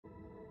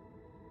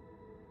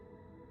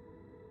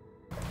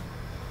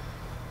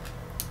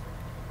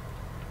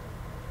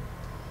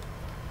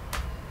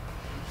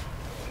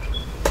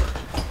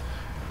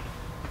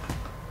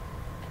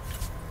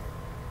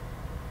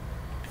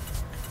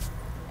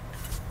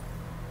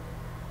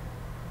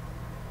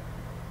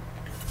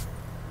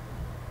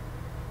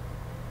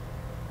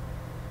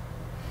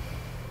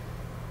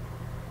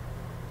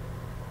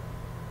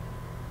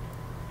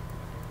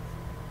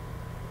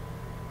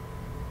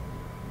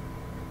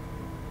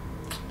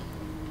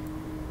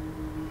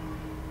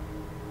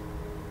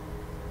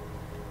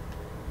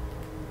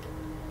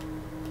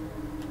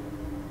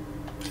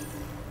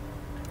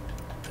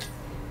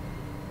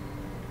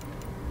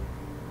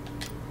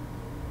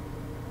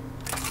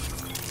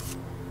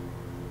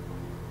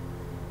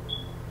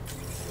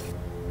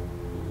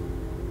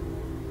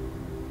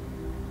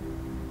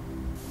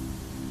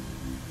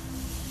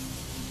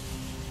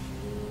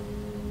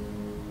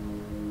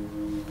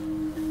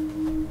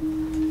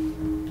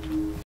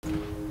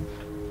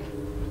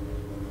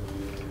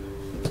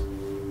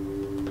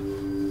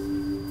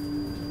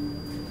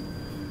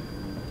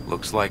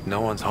Looks like no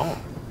one's home.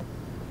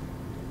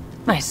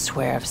 I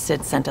swear if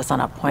Sid sent us on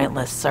a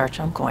pointless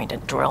search, I'm going to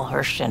drill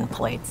her shin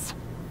plates.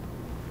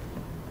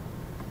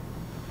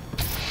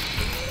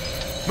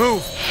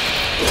 Move!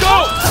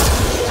 Go!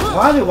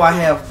 Why do I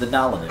have the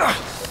knowledge?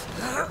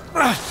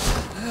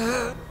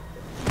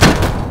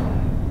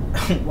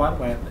 Why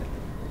do I have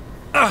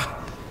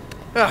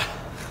that?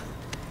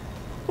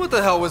 What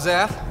the hell was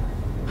that?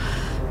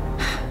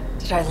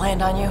 Did I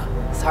land on you?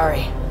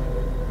 Sorry.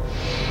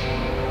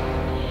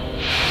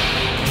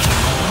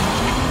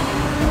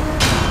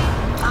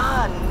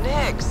 Ah,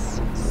 Nix.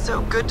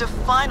 So good to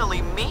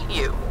finally meet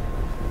you.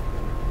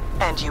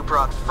 And you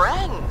brought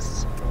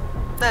friends.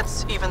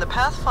 That's even the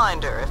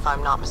Pathfinder, if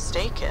I'm not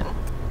mistaken.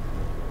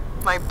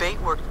 My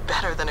bait worked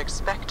better than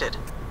expected.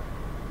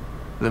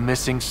 The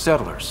missing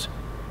settlers.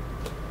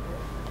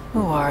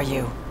 Who are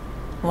you?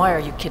 Why are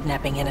you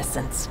kidnapping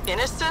innocents?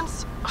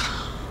 Innocents?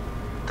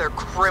 They're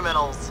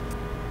criminals.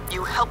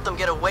 You helped them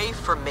get away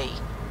from me.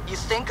 You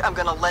think I'm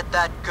gonna let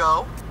that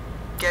go?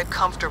 Get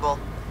comfortable.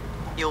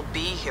 You'll be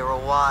here a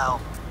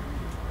while.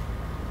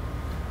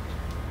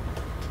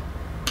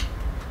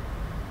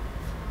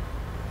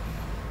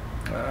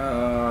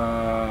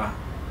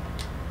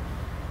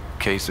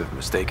 Case of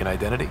mistaken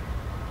identity?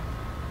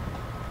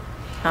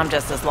 I'm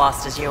just as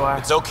lost as you are.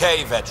 It's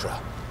okay, Vetra.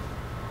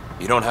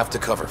 You don't have to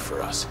cover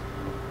for us.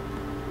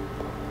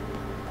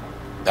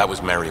 That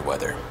was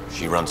Merryweather.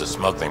 She runs a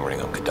smuggling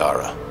ring on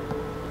Kadara.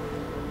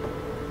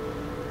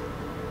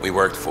 We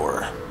worked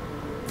for her.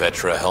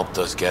 Vetra helped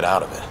us get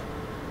out of it.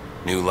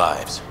 New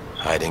lives,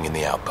 hiding in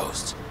the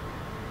outposts.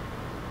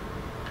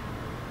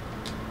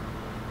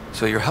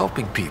 So you're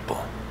helping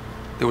people.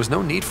 There was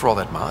no need for all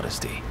that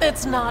modesty.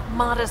 It's not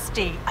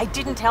modesty. I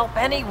didn't help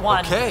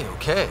anyone.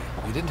 Okay.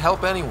 You didn't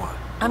help anyone.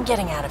 I'm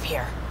getting out of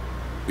here.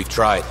 We've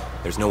tried.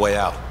 There's no way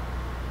out.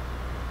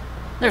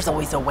 There's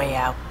always a way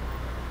out.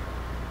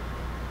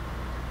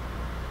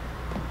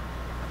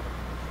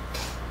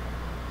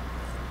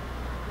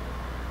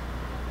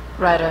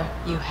 Ryder,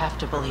 you have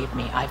to believe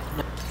me.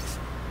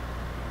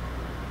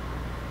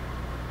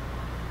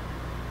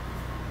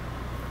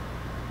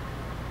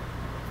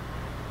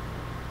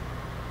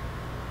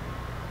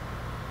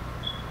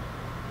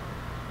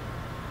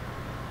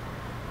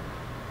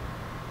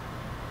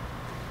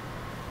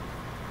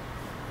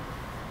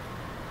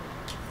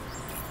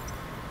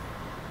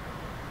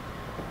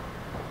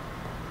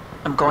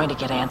 I'm going to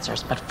get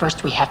answers, but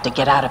first we have to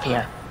get out of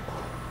here.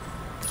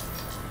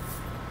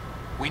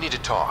 We need to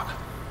talk.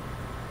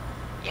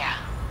 Yeah,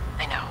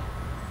 I know.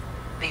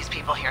 These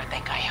people here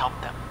think I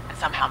helped them, and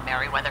somehow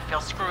Merryweather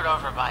feels screwed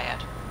over by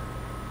it.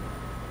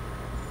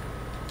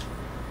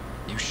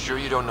 You sure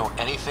you don't know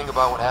anything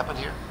about what happened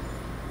here?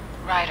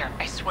 Ryder,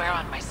 I swear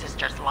on my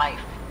sister's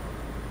life.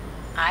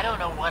 I don't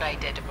know what I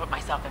did to put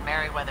myself in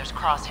Merryweather's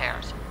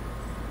crosshairs.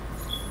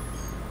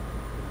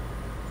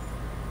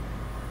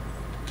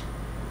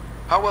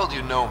 How well do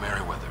you know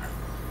Merryweather?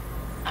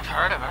 I've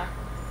heard of her.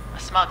 A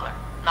smuggler,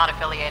 not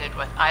affiliated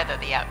with either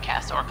the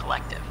Outcasts or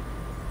Collective.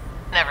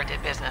 Never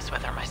did business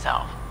with her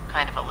myself.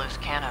 Kind of a loose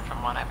cannon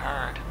from what I've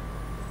heard.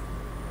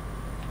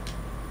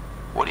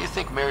 What do you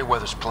think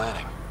Merryweather's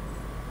planning?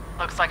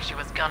 Looks like she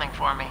was gunning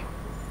for me.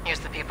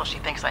 Used the people she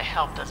thinks I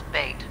helped as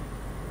bait.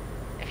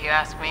 If you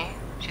ask me,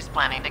 she's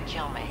planning to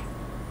kill me.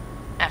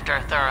 After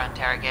a thorough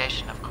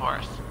interrogation, of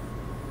course.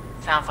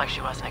 Sounds like she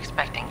wasn't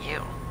expecting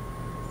you.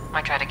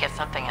 Might try to get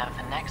something out of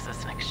the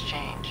Nexus in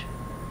exchange.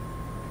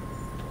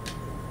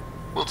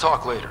 We'll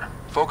talk later.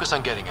 Focus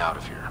on getting out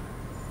of here.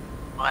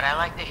 What I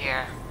like to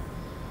hear.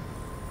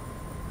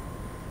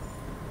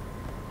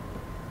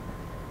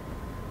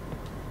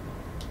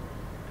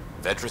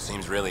 Vetra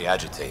seems really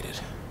agitated.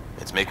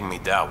 It's making me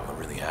doubt what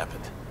really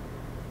happened.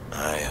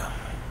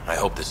 I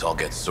hope this all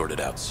gets sorted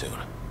out soon.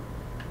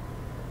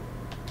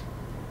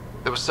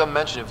 There was some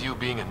mention of you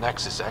being a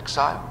Nexus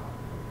exile?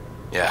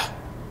 Yeah.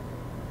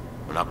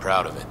 I'm not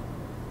proud of it.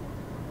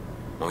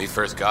 When we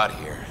first got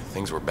here,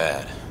 things were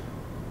bad.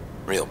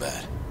 Real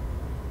bad.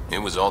 It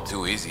was all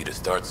too easy to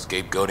start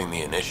scapegoating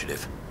the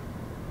initiative.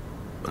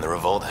 When the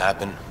revolt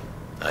happened,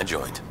 I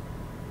joined.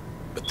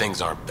 But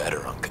things aren't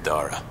better on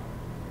Kadara.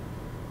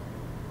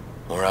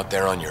 We're out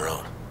there on your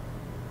own.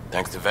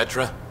 Thanks to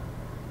Vetra,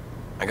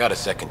 I got a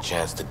second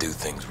chance to do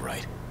things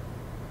right.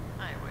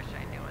 I wish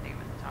I knew what he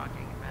was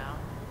talking about.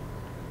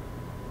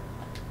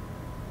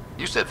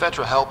 You said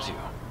Vetra helped you.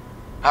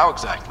 How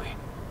exactly?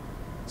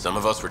 Some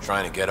of us were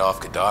trying to get off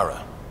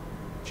Kadara.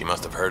 She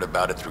must have heard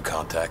about it through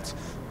contacts.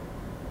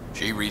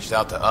 She reached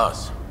out to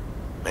us,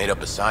 made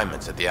up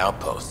assignments at the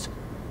outposts.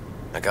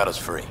 That got us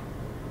free.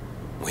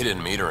 We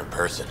didn't meet her in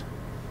person,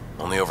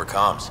 only over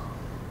comms.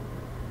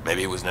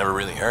 Maybe it was never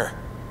really her.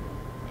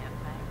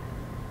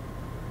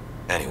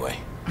 Anyway,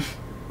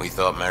 we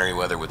thought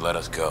Merryweather would let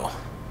us go.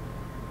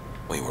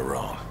 We were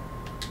wrong.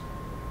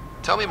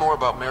 Tell me more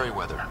about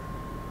Merryweather.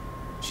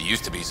 She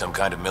used to be some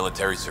kind of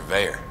military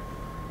surveyor.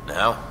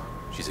 Now,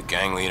 she's a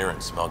gang leader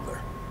and smuggler.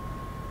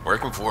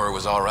 Working for her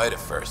was all right at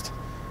first.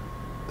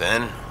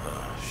 Then,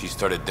 she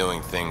started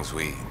doing things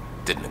we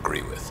didn't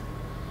agree with.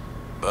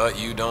 But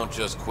you don't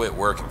just quit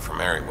working for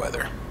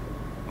Merryweather.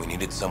 We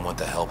needed someone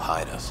to help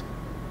hide us.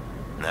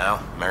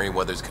 Now,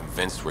 Merryweather's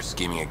convinced we're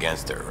scheming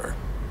against her, or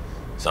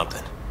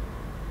something.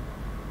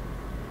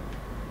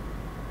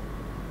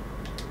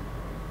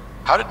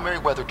 How did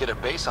Merryweather get a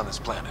base on this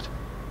planet?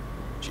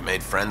 She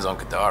made friends on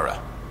Kadara.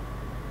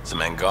 Some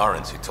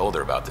Angarans who told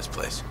her about this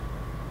place.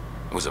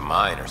 It was a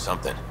mine or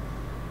something.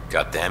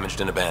 Got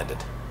damaged and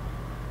abandoned.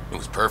 It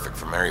was perfect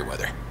for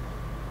Merryweather.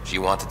 She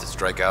wanted to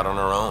strike out on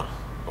her own,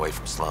 away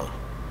from Sloan.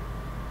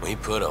 We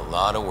put a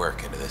lot of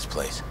work into this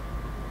place.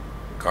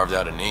 Carved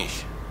out a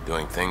niche,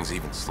 doing things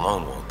even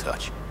Sloan won't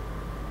touch.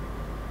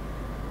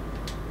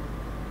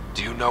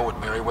 Do you know what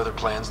Merryweather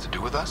plans to do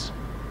with us?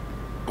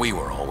 We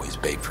were always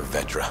bait for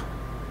Vetra.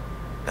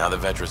 Now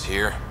that Vetra's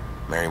here,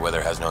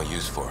 Merryweather has no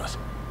use for us.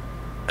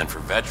 And for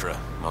Vetra,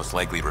 most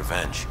likely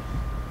revenge.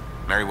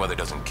 Merryweather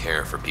doesn't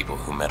care for people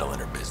who meddle in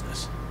her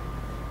business.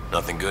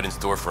 Nothing good in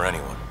store for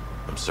anyone,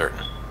 I'm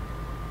certain.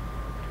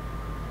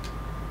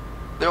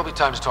 There'll be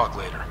time to talk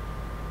later.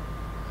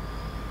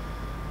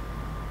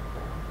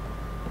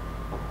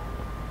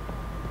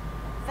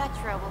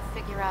 Vetra will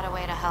figure out a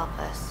way to help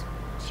us.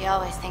 She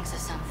always thinks of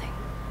something.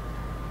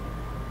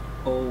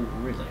 Oh,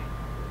 really?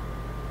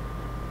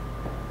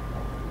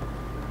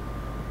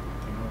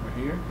 Anything over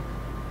here?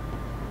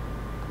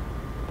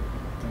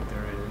 I think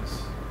there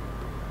is.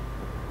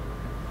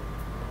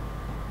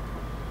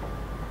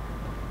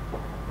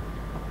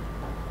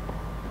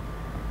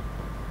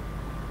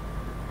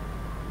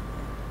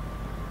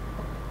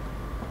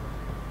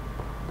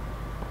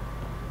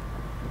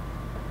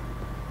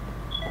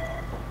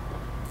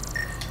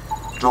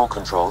 Door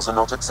controls are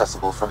not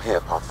accessible from here,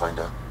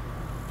 Pathfinder.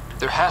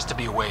 There has to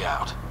be a way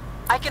out.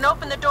 I can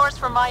open the doors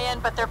from my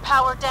end, but they're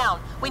powered down.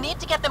 We need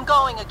to get them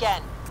going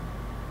again.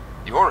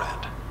 Your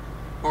end?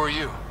 Who are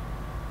you?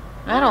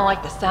 I don't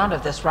like the sound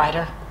of this,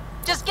 Ryder.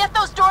 Just get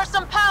those doors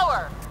some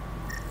power!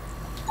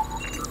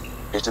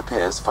 It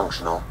appears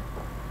functional.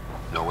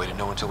 No way to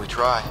know until we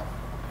try.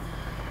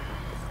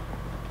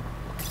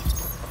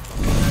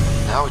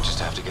 Now we just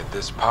have to get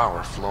this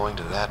power flowing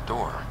to that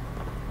door.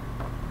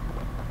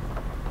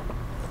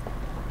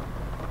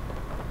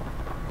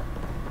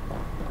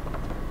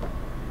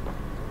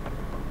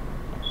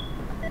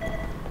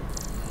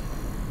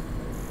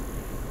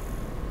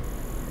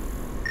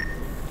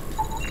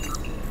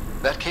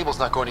 That cable's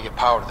not going to get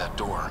power to that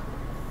door.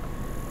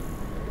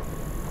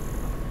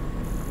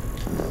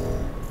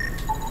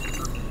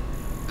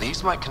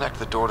 These might connect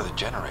the door to the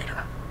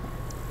generator.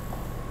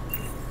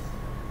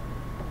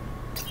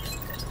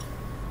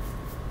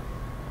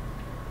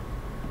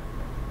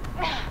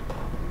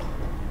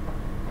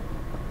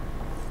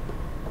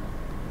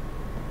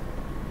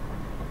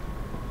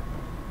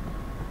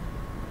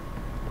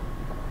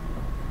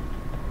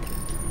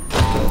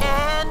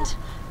 And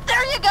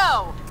there you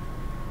go!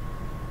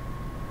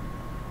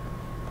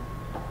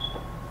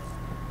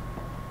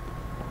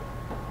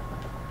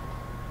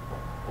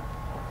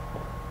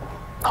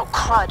 Oh,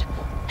 crud.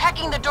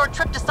 Hacking the door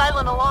tripped a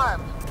silent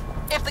alarm.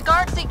 If the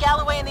guards see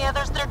Galloway and the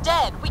others, they're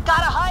dead. We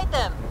gotta hide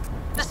them.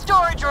 The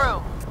storage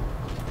room.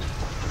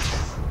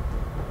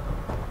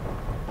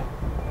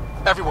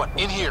 Everyone,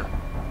 in here!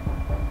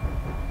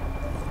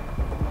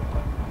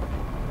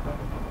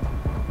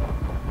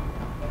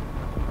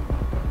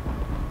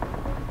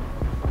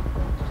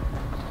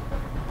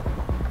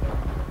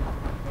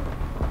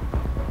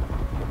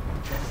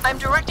 I'm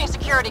directing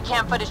security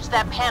cam footage to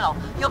that panel.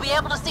 You'll be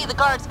able to see the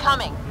guards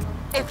coming.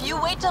 If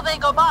you wait till they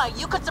go by,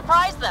 you could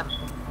surprise them.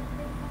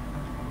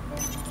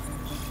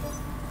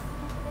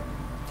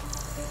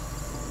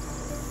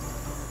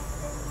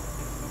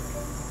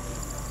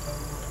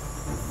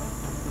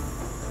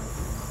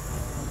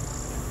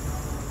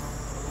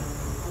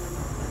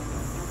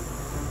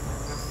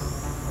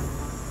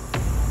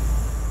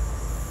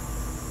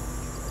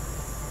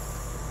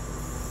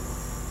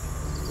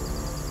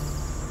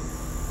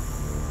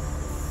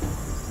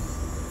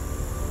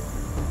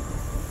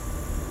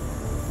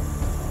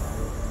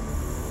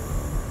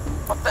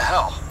 What the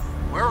hell?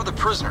 Where are the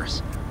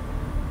prisoners?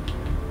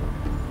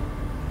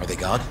 Are they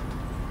gone?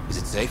 Is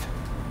it safe?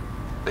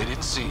 They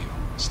didn't see you.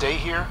 Stay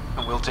here,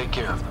 and we'll take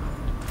care of them.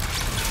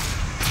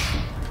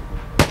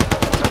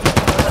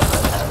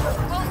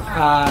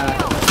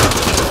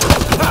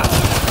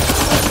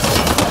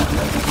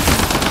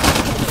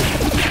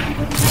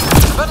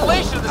 The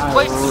ventilation of this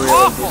place is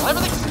awful.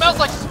 Everything smells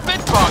like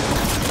spit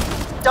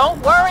bugs.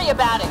 Don't worry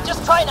about it.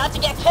 Just try not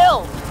to get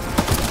killed.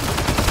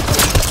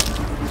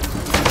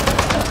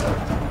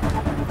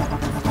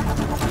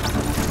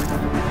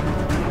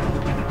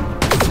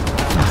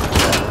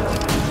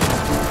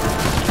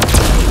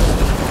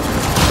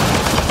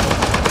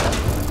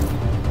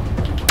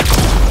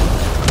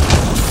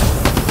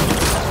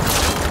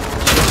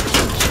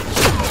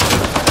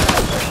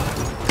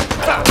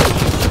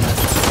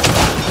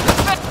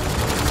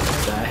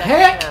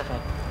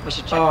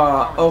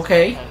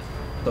 Okay.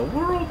 The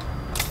world?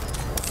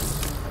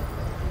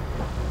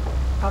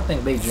 I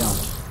think they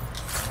jumped.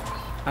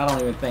 I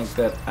don't even think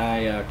that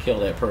I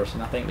killed that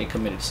person. I think they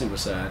committed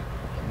suicide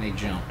and they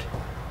jumped.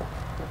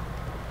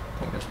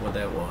 what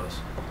that was.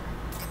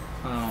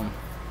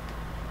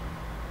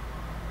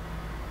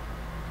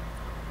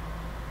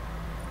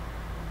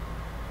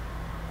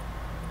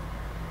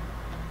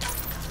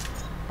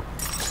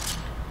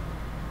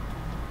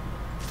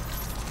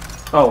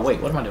 Oh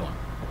wait, what am I doing?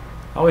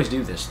 I always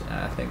do this.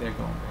 I think they're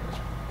going this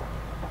way.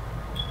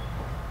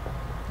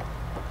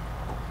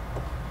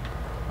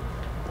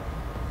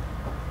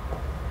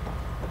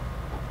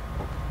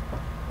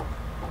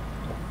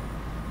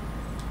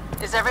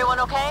 Is everyone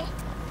okay?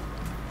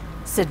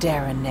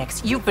 Sidera,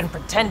 Nix, you've been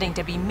pretending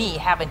to be me,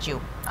 haven't you?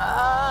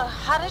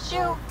 How did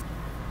you...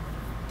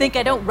 Think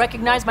I don't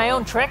recognize my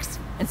own tricks?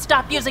 And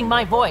stop using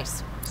my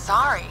voice.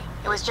 Sorry.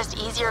 It was just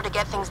easier to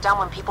get things done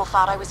when people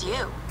thought I was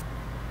you.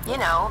 You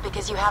know,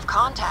 because you have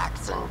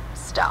contacts and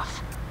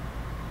stuff.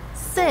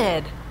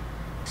 Sid.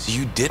 So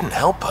you didn't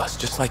help us,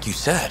 just like you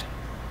said.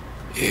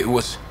 It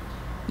was...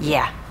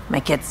 Yeah, my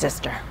kid's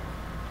sister.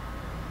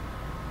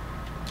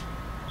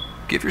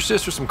 Give your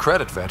sister some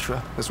credit,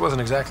 Vetra. This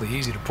wasn't exactly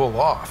easy to pull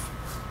off.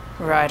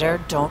 Ryder,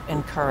 don't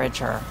encourage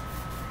her.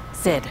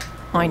 Sid,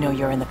 I know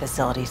you're in the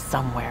facility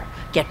somewhere.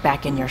 Get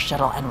back in your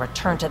shuttle and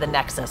return to the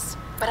Nexus.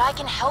 But I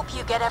can help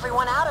you get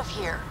everyone out of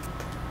here.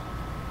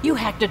 You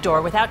hacked a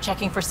door without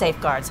checking for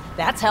safeguards.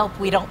 That's help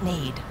we don't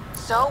need.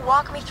 So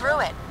walk me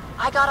through it.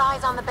 I got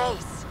eyes on the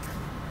base.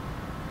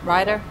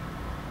 Ryder?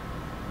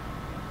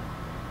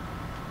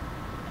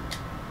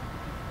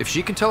 If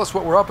she can tell us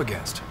what we're up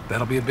against,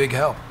 that'll be a big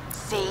help.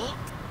 See?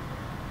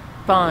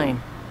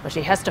 Fine, but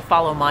she has to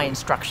follow my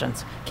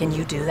instructions. Can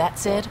you do that,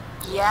 Sid?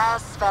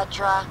 Yes,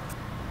 Vetra.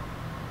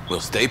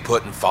 We'll stay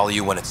put and follow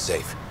you when it's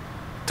safe.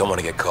 Don't want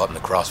to get caught in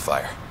the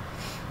crossfire.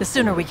 The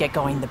sooner we get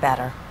going, the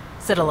better.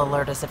 Sid'll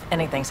alert us if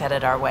anything's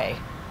headed our way.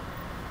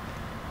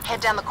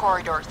 Head down the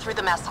corridor, through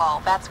the mess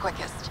hall. That's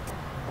quickest.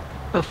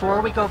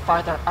 Before we go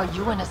farther, are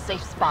you in a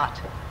safe spot?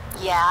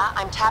 Yeah,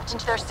 I'm tapped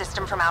into their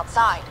system from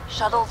outside.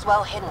 Shuttle's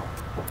well hidden.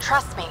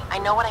 Trust me, I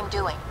know what I'm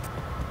doing.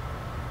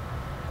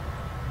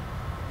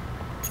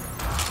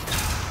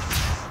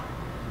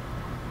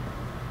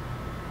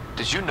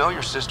 Did you know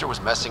your sister was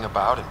messing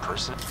about in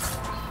person?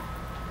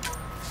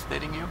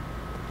 Dating you?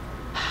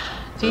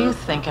 Do you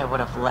think I would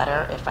have let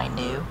her if I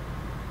knew?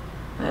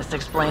 This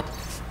explains...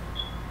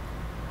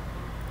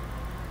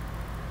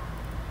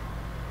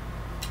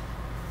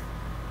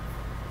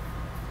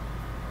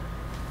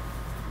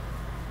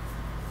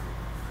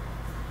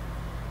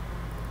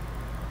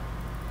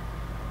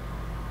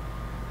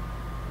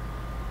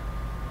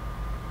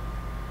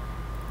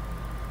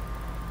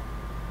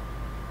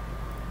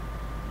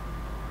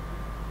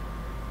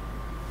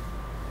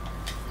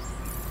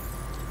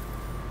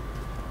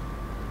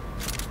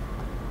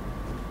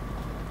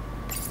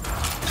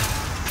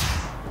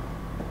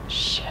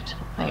 Shit,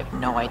 I have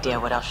no idea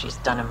what else she's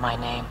done in my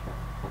name.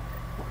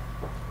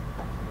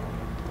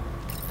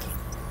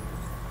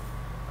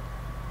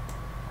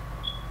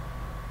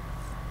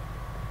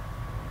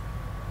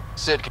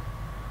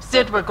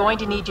 Sid, we're going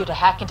to need you to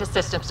hack into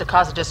systems to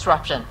cause a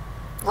disruption.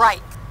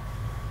 Right.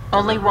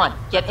 Only one.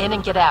 Get in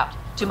and get out.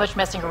 Too much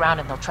messing around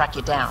and they'll track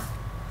you down.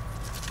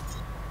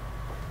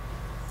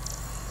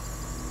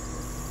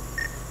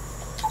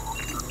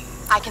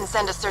 I can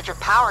send a surge of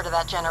power to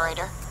that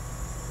generator.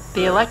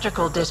 The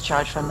electrical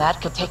discharge from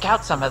that could take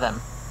out some of them.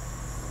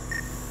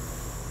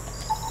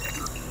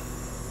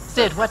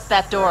 Sid, what's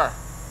that door?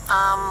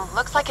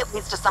 Looks like it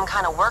leads to some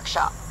kind of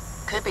workshop.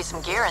 Could be some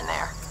gear in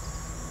there.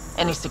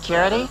 Any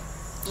security?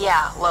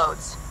 Yeah,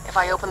 loads. If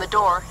I open the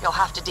door, you'll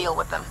have to deal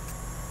with them.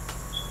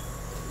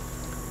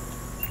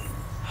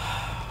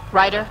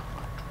 Ryder?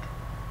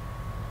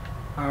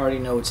 I already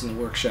know it's in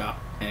the workshop.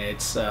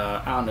 It's,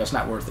 I don't know, it's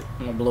not worth it.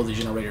 I'm gonna blow the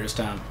generator this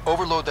time.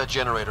 Overload that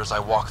generator as I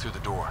walk through the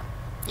door.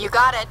 You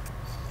got it.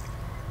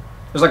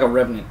 There's like a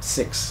Revenant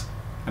 6.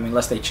 I mean,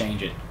 unless they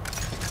change it.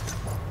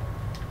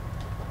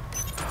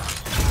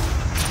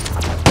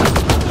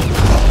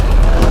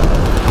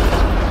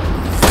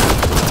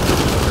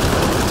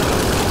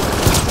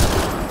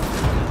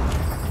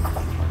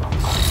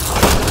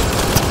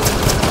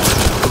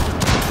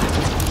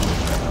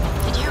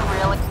 Did you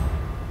really...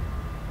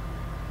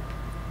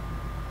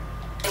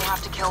 They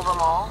have to kill them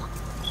all?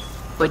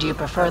 Would you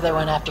prefer they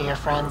went after your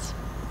friends?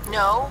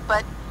 No,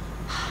 but...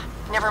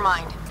 Never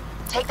mind.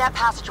 Take that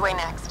passageway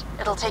next.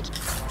 It'll take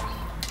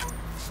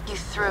you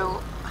through...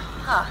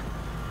 Huh.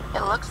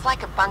 It looks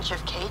like a bunch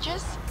of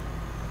cages?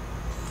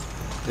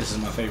 This is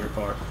my favorite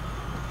part.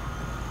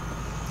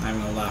 I'm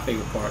gonna lie,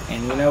 favorite part.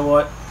 And you know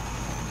what?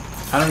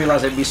 I didn't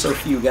realize there'd be so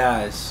few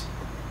guys.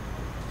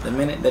 The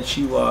minute that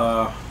you,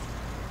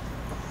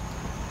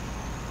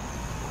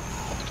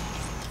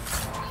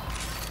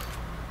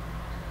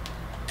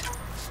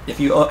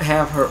 if you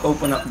have her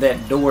open up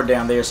that door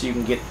down there so you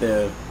can get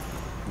the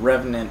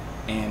Revenant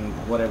and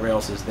whatever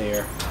else is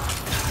there,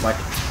 like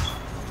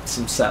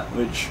some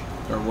salvage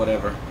or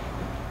whatever.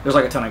 There's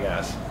like a ton of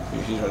guys.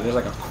 There's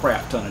like a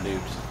crap ton of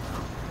dudes.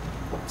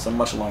 It's a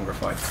much longer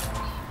fight.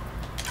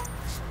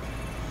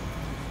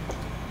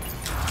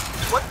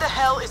 What the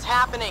hell is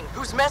happening?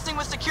 Who's messing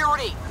with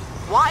security?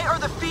 Why are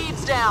the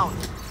feeds down?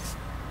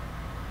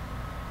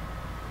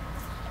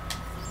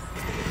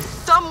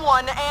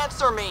 Someone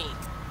answer me!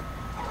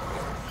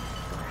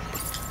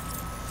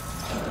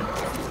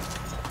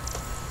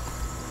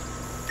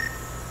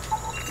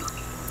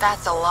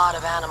 That's a lot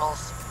of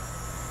animals.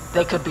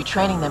 They could be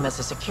training them as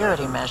a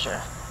security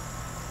measure.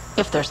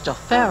 If they're still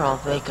feral,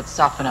 they could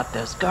soften up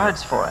those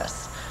guards for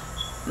us.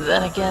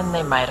 Then again,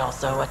 they might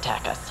also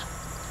attack us.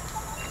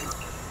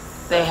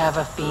 They have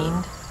a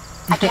fiend?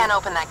 I can't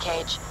open that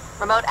cage.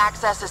 Remote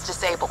access is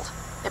disabled.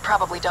 They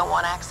probably don't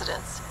want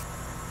accidents.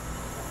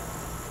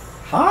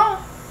 Huh?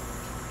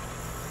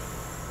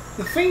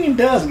 The fiend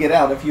does get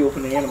out if you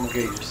open the animal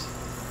cages.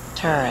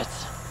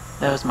 Turrets.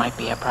 Those might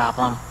be a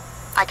problem.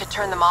 I could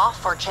turn them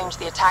off or change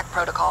the attack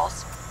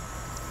protocols.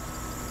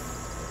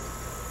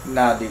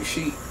 Nah, dude,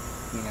 she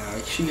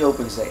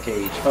opens that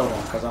cage. Hold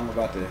on, because I'm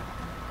about to...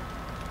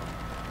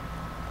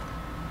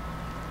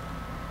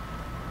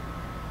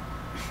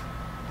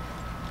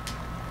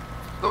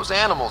 Those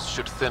animals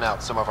should thin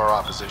out some of our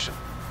opposition.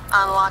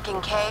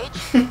 Unlocking cage?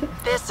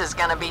 This is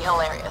gonna be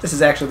hilarious. This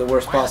is actually the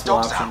worst Why are the possible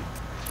dogs option.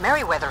 out?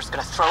 Merryweather's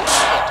gonna throw a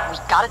fit. We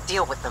gotta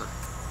deal with them.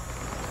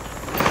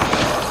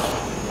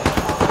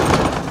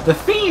 The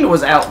fiend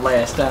was out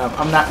last time,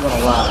 I'm not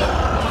gonna lie.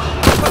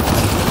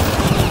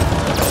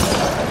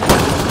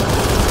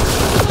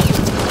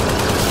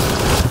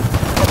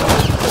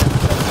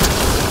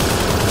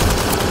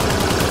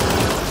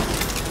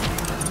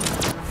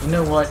 You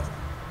know what?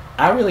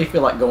 I really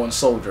feel like going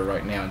soldier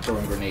right now and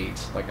throwing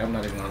grenades. Like, I'm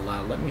not even gonna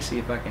lie. Let me see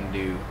if I can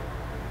do...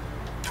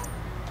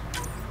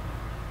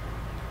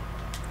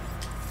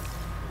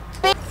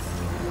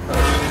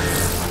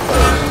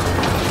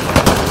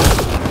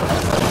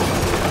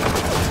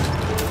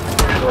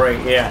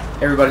 Great, yeah.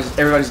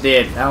 Everybody's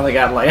dead. I only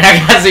got like... I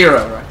got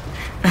 0, right?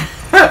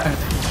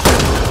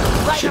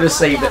 Should have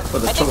saved it for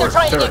the I think they're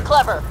trying to get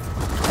clever.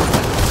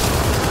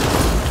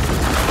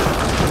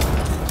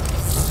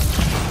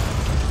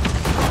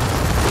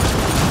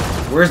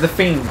 Where's the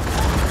fiend?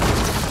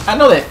 I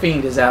know that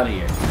fiend is out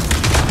here.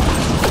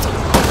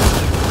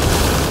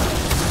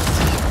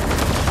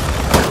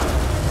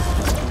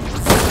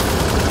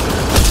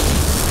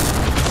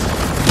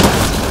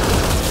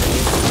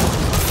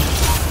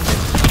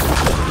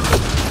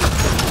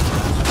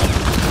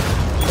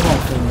 Come on,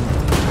 fiend.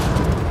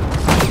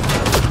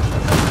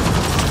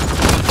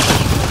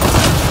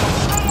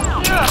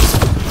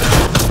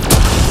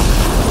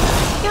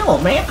 Yo,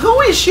 man, who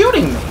is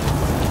shooting me?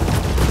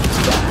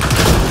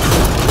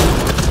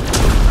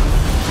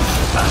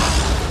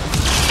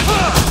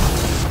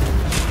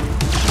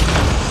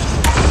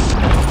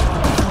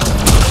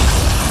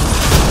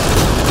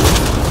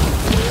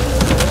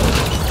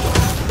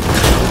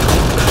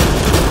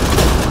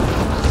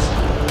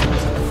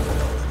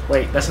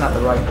 Wait, that's not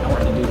the right... I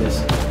want to do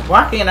this.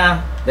 Why can't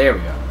I... There we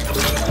go.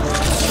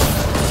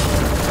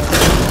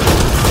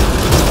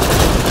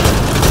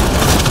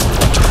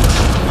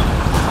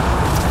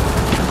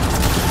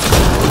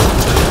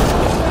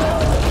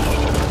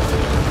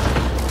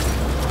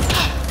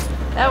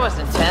 That was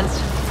intense.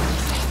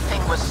 This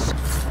thing was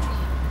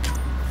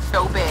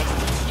so big.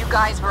 You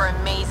guys were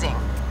amazing.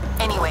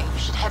 Anyway, you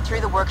should head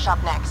through the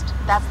workshop next.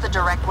 That's the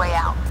direct way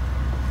out.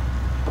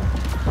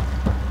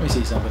 Let me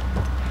see something.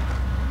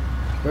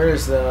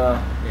 Where's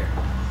the... Here.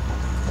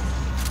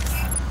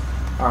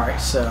 Alright,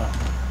 so...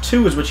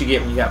 2 is what you get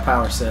when you got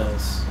power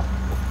cells.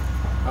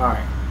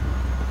 Alright.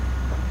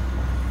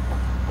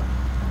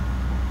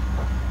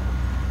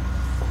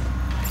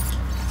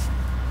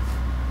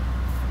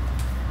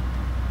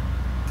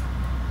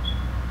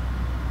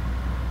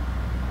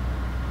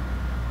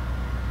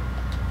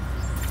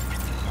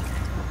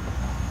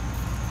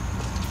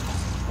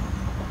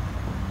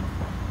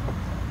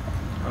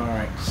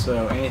 Alright,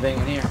 so anything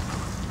in here?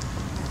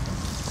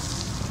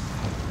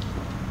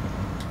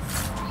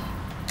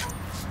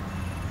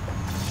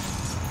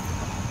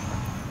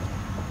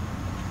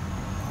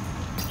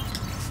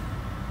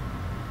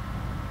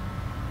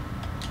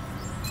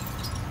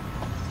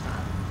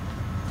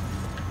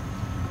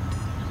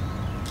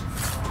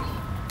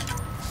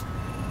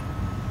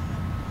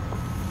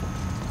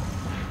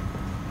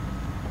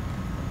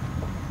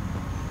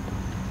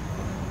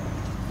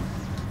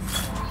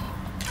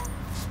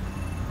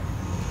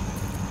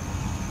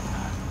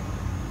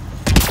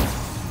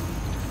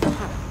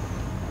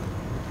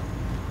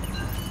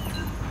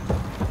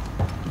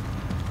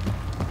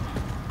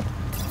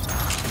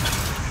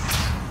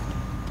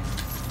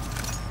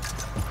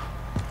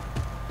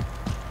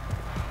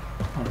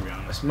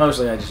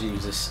 Mostly I just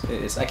use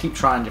this. I keep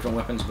trying different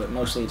weapons, but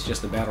mostly it's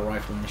just the battle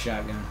rifle and the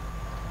shotgun.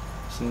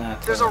 It's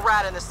not... There's a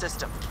rat in the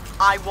system.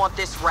 I want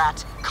this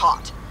rat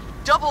caught.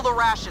 Double the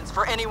rations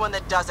for anyone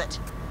that does it.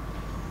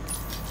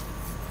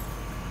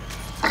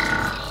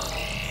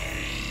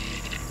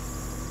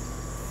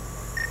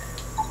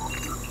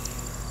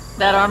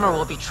 That armor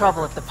will be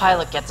trouble if the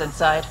pilot gets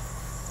inside.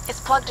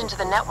 It's plugged into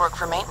the network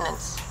for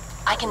maintenance.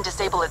 I can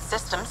disable its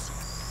systems.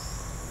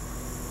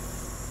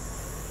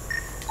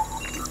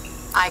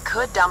 I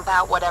could dump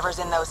out whatever's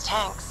in those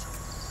tanks.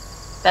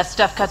 That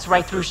stuff cuts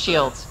right through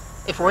shields.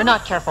 If we're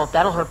not careful,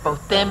 that'll hurt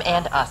both them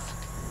and us.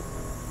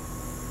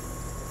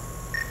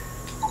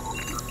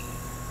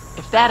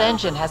 If that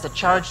engine has a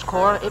charged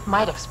core, it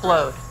might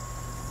explode.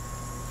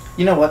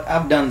 You know what?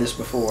 I've done this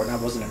before and I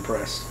wasn't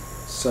impressed.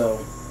 So,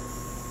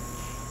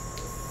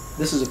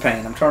 this is a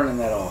pain. I'm turning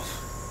that off.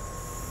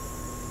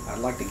 I'd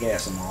like to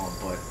gas them all,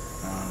 but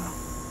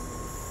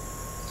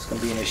it's going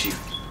to be an issue.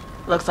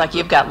 Looks like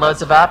you've got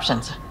loads of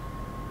options.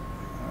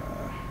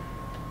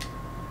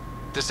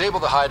 Disable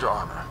the Hydra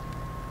armor.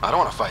 I don't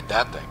want to fight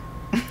that thing.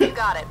 You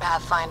got it,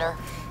 Pathfinder.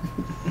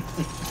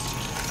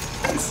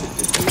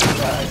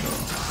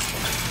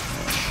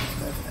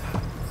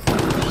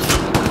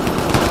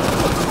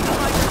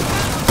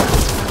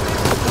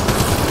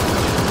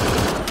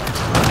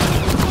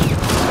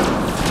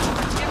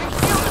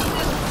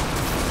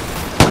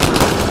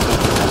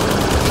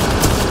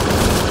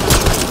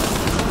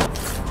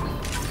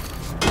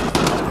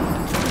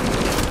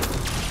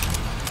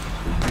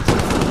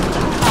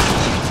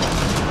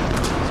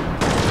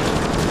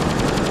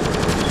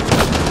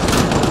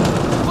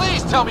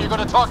 Tell me you're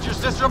gonna talk to your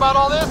sister about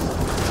all this?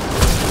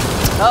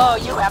 Oh,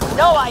 you have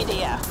no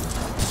idea.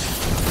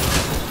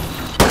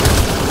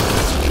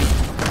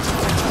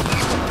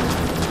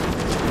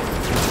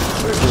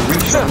 Where's the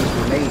reach on these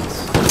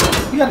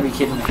grenades? You gotta be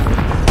kidding me.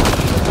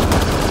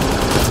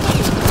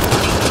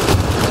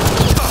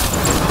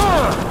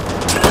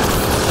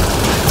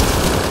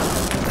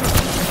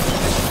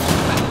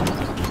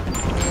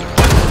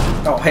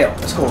 Oh hell,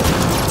 let's go.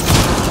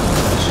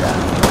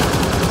 Shot.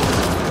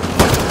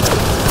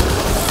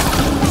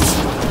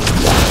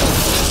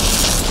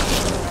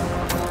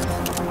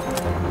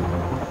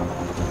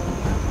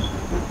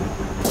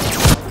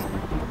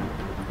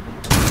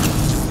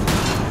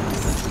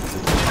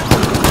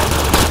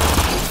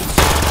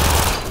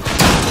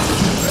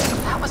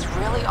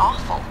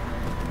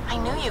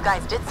 You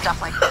guys did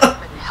stuff like this,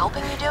 but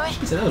helping you do it?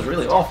 She said that was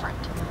really awful.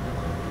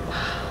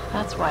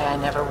 That's why I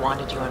never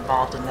wanted you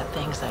involved in the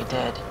things I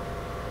did.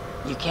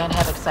 You can't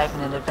have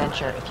excitement and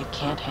adventure if you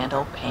can't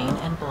handle pain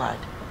and blood.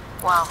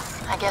 Well,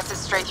 I guess it's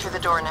straight through the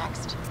door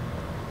next.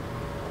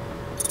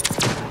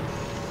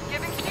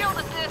 Giving shield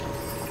assist.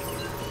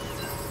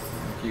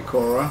 Thank you,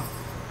 Cora.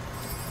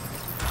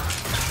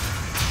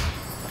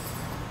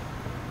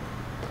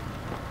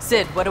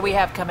 Sid, what do we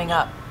have coming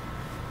up?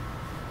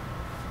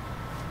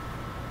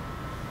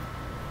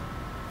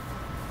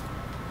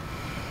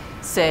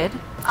 Sid?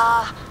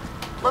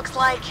 Looks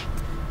like...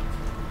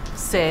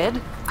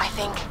 Sid? I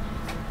think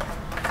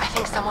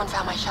someone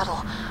found my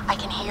shuttle. I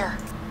can hear.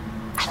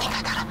 I think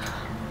I gotta...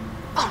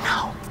 Oh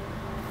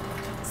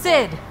no!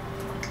 Sid!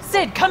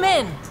 Sid, come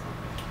in!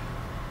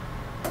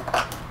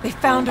 They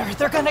found her.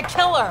 They're gonna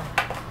kill her!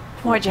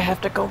 Why'd you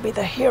have to go be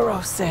the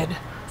hero, Sid?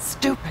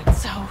 Stupid.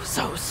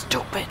 So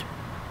stupid.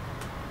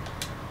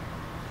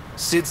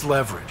 Sid's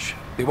leverage.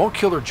 They won't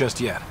kill her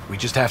just yet. We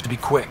just have to be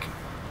quick.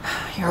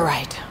 You're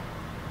right.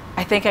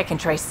 I think I can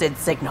trace Sid's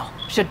signal.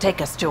 Should take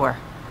us to her.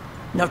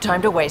 No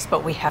time to waste,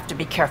 but we have to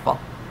be careful.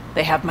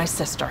 They have my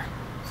sister.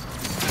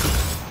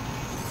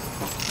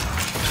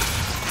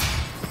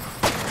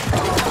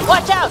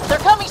 Watch out! They're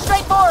coming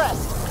straight for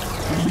us!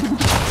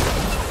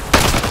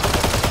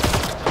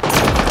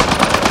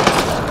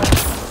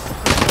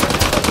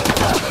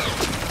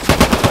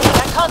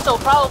 That console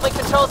probably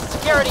controls the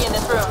security in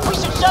this room. We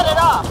should shut it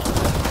off!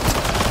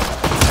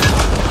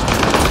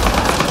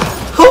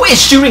 Who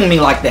is shooting me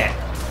like that?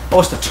 Oh,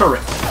 it's the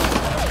turret.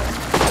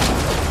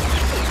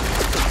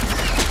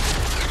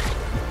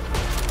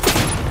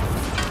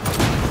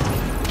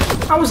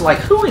 I was like,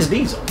 who is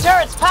Diesel?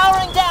 Turret's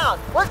powering down!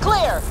 We're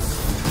clear!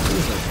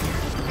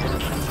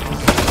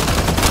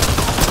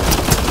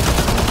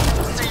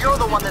 So you're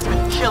the one that's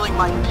been killing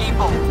my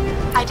people.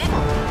 I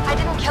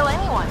didn't kill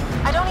anyone.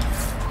 I don't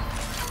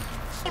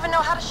even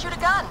know how to shoot a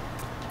gun.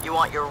 You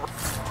want your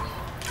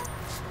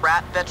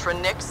rat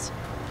Vetra Nix?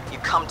 You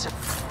come to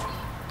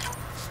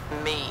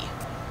me.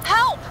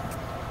 Help!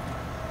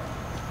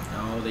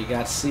 Oh, they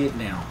got Sid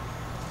now.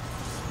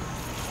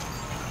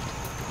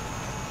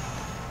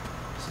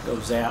 Let's go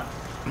Zap.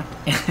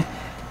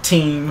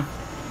 Team.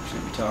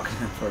 Should be talking to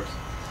him first.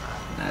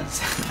 Not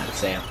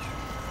Zap.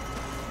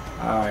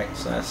 Alright,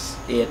 so that's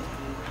it.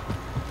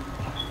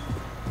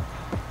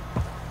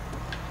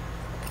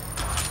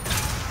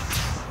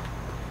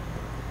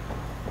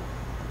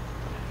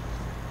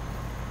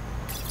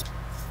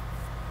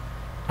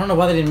 I don't know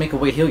why they didn't make a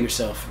way to heal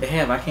yourself. They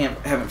have. I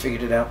haven't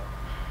figured it out.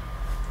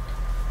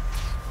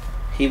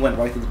 He went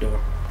right through the door.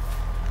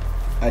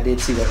 I did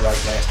see that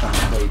right last time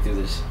I played through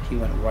this. He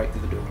went right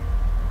through the door.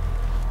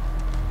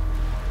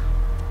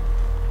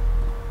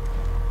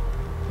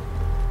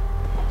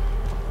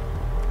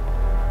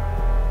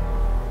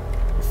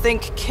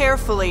 Think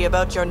carefully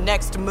about your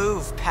next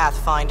move,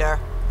 Pathfinder.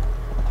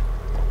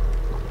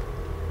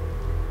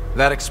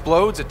 That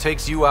explodes, it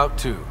takes you out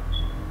too.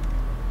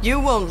 You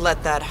won't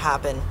let that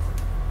happen.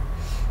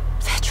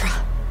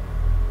 Vetra.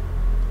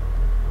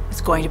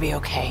 It's going to be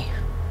okay.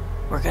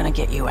 We're gonna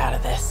get you out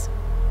of this.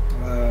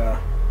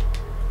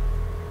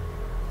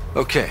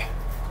 Okay.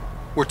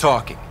 We're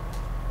talking.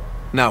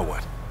 Now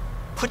what?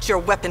 Put your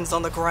weapons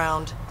on the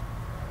ground.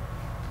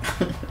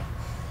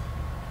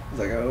 He's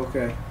like, oh,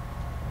 okay.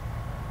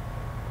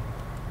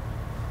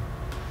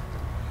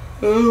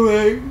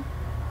 Alright.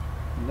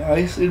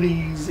 Nice and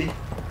easy.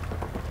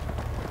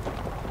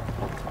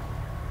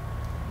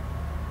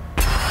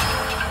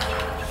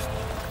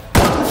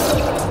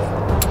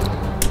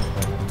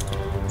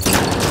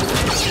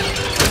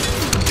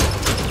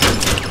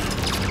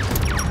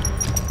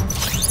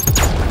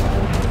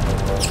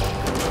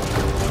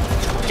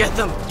 Get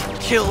them!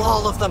 Kill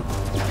all of them!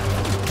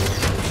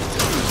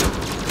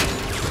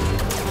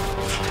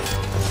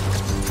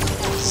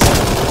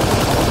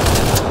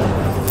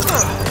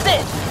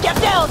 Sid! Get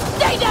down!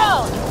 Stay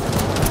down!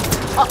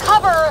 I'll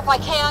cover her if I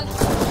can.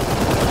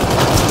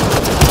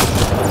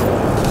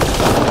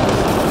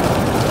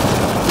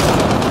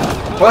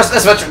 What's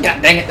this veteran?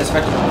 God dang it, this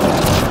veteran.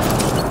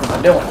 What am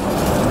I doing?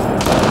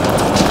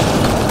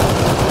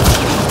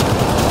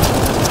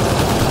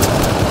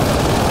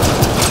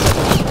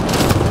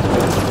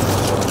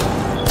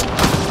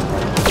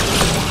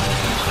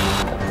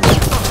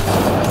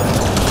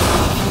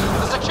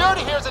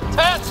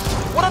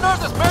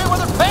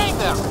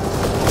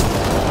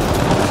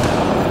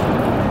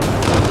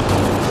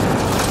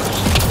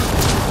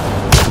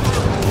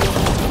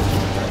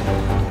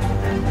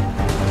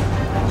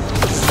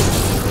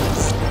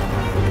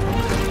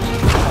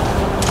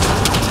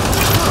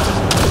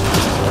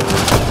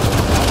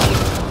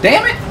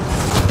 Damn it!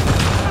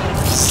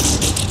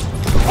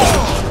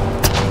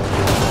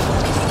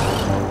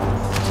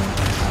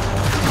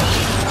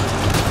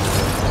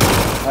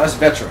 Oh, that's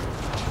Vetra.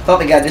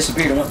 Thought the guy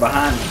disappeared and went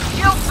behind me.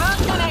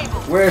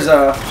 Where's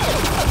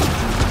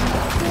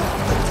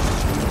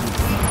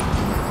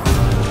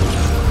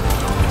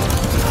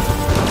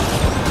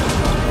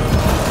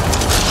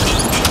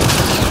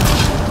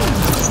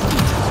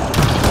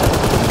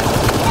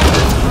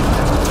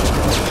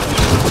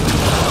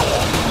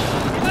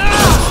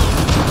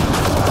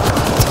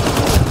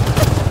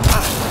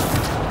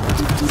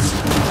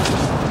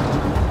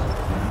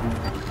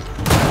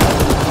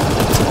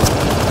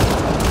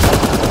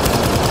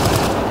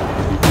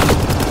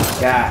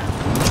God.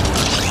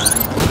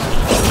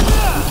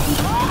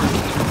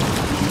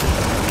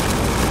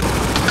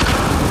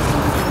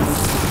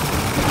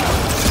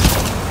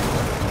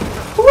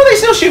 Who are they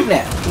still shooting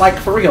at? Like,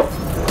 for real.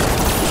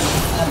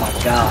 Oh my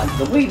God.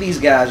 The way these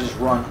guys just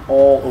run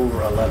all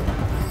over 11.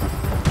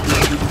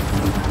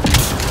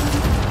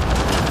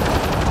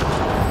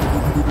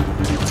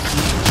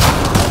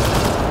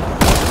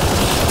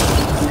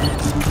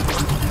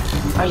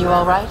 Are you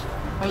all right?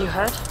 Are you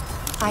hurt?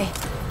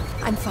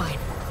 I'm fine.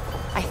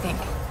 I think.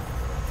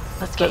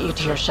 Let's get you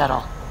to your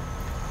shuttle.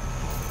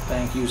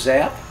 Thank you,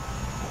 Zap.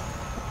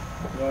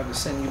 I'm going to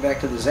send you back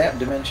to the Zap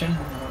dimension.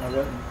 I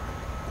don't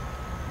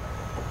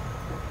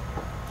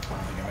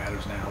think it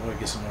matters now. I'm going to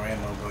get some more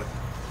ammo, but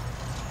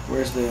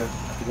where's the...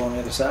 Have to go on the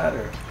other side,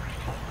 or...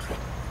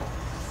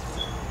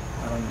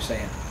 I don't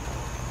understand.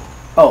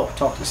 Oh,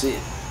 talk to Sid.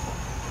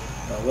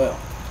 Oh, well.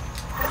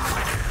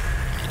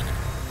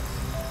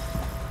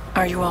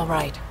 Are you all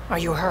right? Are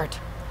you hurt?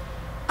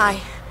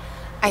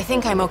 I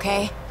think I'm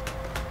okay.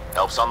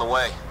 Help's on the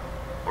way.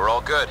 We're all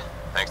good,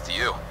 thanks to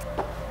you.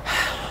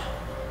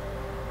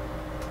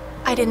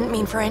 I didn't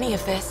mean for any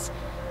of this.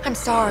 I'm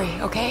sorry,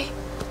 okay?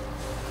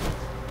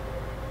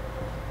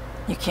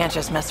 You can't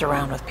just mess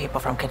around with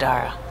people from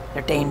Kadara.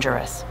 They're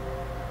dangerous.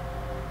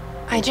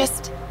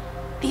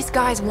 These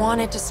guys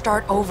wanted to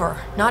start over,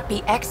 not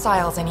be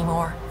exiles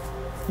anymore.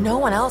 No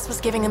one else was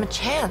giving them a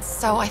chance,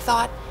 so I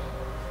thought,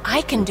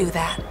 I can do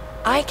that.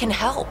 I can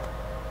help.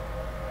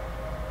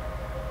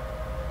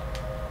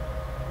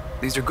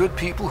 These are good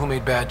people who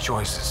made bad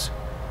choices.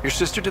 Your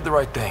sister did the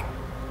right thing.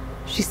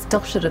 She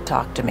still should have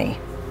talked to me.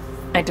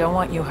 I don't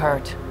want you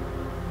hurt.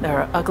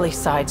 There are ugly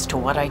sides to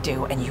what I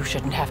do, and you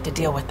shouldn't have to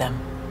deal with them.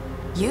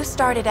 You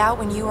started out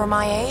when you were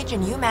my age,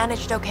 and you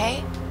managed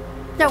okay?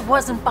 That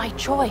wasn't by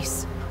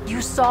choice. You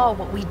saw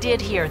what we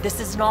did here. This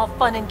isn't all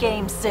fun and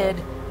games,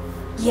 Sid.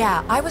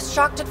 Yeah, I was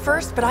shocked at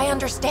first, but I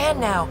understand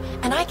now,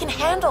 and I can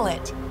handle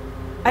it.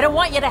 I don't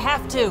want you to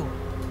have to.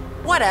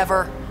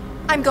 Whatever.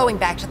 I'm going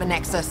back to the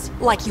Nexus,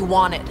 like you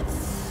wanted.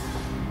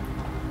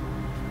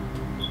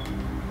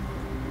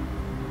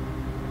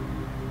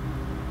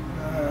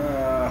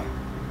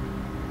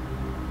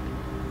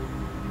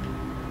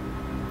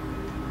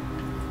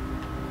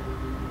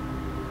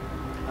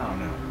 I don't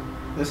know.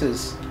 This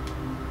is...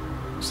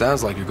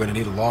 Sounds like you're going to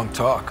need a long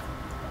talk.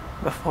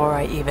 Before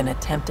I even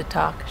attempt to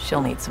talk,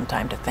 she'll need some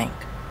time to think.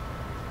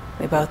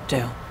 We both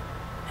do.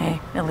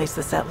 Hey, at least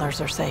the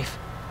settlers are safe.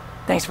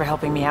 Thanks for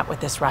helping me out with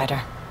this,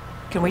 Ryder.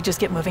 Can we just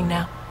get moving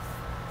now?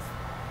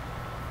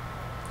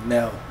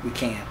 No, we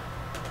can't.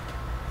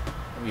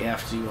 We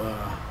have to,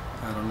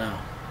 I don't know.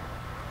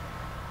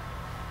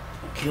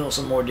 Kill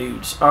some more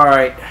dudes.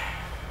 Alright.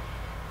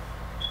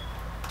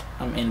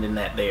 I'm ending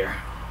that there.